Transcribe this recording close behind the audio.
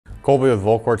Kolby with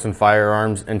Volquartz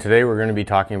Firearms, and today we're going to be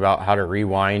talking about how to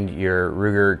rewind your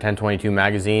Ruger 1022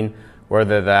 magazine,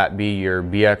 whether that be your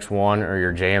BX1 or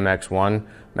your JMX1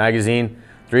 magazine.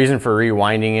 The reason for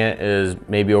rewinding it is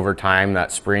maybe over time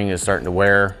that spring is starting to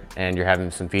wear and you're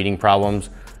having some feeding problems.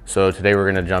 So today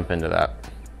we're going to jump into that.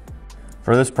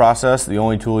 For this process, the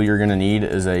only tool you're going to need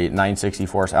is a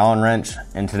 9/64 Allen wrench,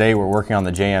 and today we're working on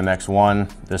the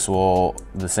JMX1.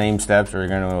 The same steps are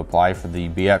going to apply for the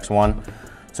BX1.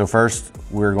 So first,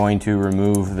 we're going to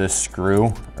remove this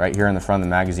screw right here in the front of the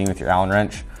magazine with your Allen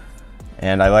wrench.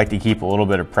 And I like to keep a little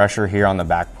bit of pressure here on the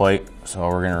back plate. So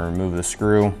we're going to remove the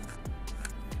screw.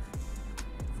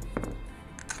 I'm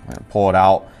going to pull it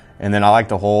out. And then I like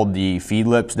to hold the feed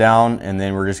lips down, and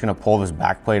then we're just going to pull this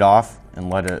back plate off and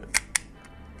let it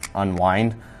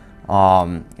unwind.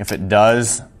 If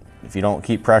you don't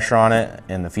keep pressure on it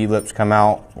and the feed lips come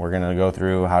out, we're going to go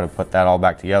through how to put that all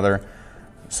back together.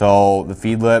 So the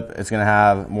feed lip is going to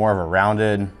have more of a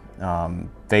rounded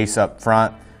face up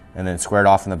front and then squared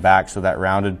off in the back. So that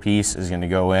rounded piece is going to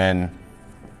go in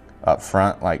up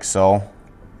front like so,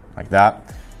 like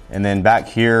that. And then back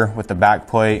here with the back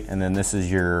plate, and then this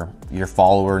is your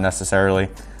follower necessarily.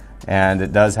 And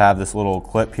it does have this little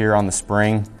clip here on the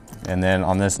spring. And then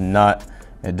on this nut,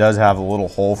 it does have a little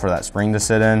hole for that spring to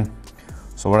sit in.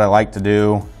 So what I like to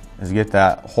do is get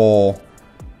that hole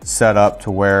set up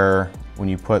to where when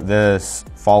you put this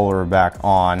follower back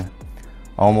on,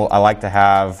 I like to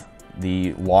have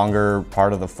the longer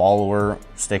part of the follower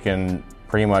sticking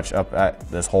pretty much up at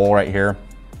this hole right here.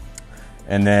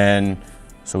 And then,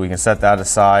 so we can set that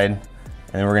aside. And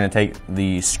then we're gonna take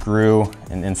the screw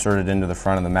and insert it into the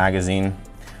front of the magazine. And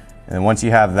then once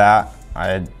you have that,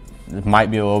 it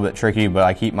might be a little bit tricky, but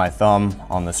I keep my thumb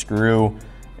on the screw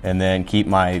and then keep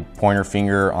my pointer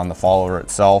finger on the follower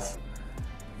itself.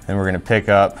 Then we're going to pick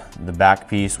up the back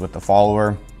piece with the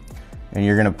follower, and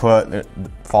you're going to put, the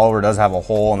follower does have a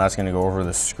hole, and that's going to go over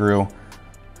the screw.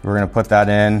 We're going to put that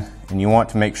in, and you want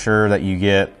to make sure that you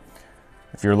get,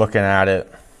 if you're looking at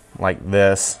it like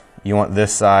this, you want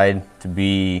this side to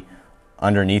be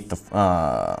underneath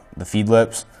the feed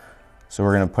lips. So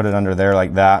we're going to put it under there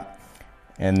like that.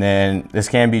 And then this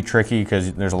can be tricky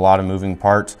because there's a lot of moving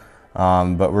parts,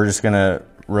 but we're just going to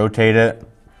rotate it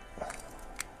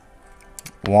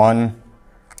 1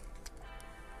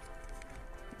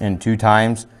 and 2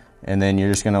 times, and then you're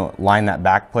just going to line that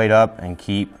back plate up and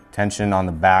keep tension on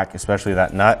the back, especially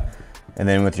that nut. And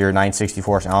then with your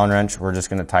 9/64 Allen wrench, we're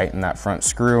just going to tighten that front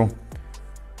screw.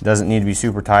 It doesn't need to be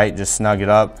super tight, just snug it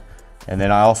up. And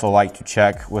then I also like to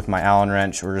check with my Allen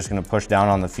wrench. We're just going to push down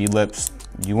on the feed lips.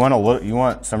 You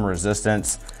want some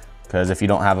resistance, because if you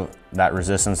don't have that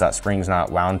resistance, that spring's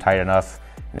not wound tight enough,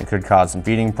 and it could cause some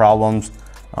feeding problems.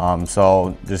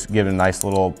 So just give it a nice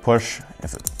little push,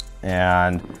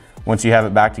 and once you have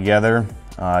it back together,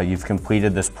 you've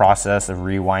completed this process of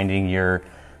rewinding your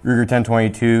Ruger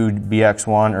 1022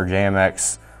 BX1 or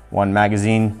JMX1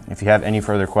 magazine. If you have any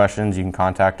further questions, you can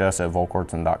contact us at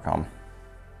volquartz.com.